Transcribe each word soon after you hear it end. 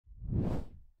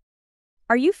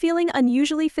Are you feeling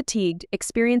unusually fatigued,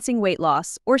 experiencing weight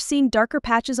loss, or seeing darker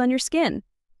patches on your skin?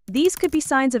 These could be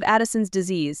signs of Addison's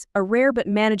disease, a rare but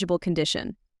manageable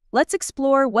condition. Let's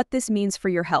explore what this means for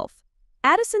your health.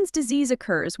 Addison's disease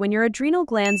occurs when your adrenal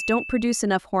glands don't produce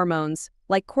enough hormones,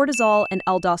 like cortisol and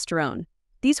aldosterone.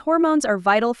 These hormones are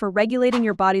vital for regulating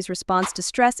your body's response to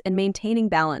stress and maintaining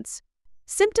balance.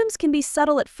 Symptoms can be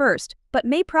subtle at first, but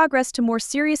may progress to more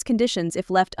serious conditions if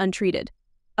left untreated.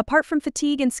 Apart from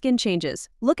fatigue and skin changes,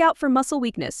 look out for muscle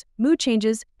weakness, mood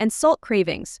changes, and salt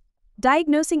cravings.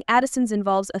 Diagnosing Addison's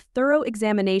involves a thorough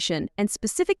examination and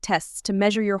specific tests to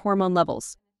measure your hormone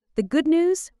levels. The good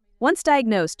news? Once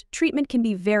diagnosed, treatment can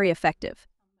be very effective.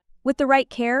 With the right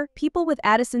care, people with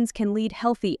Addison's can lead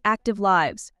healthy, active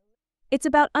lives. It's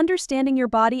about understanding your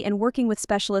body and working with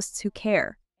specialists who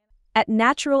care. At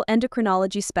Natural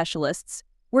Endocrinology Specialists,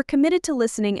 we're committed to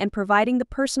listening and providing the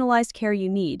personalized care you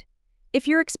need. If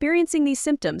you're experiencing these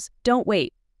symptoms, don't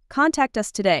wait. Contact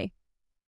us today.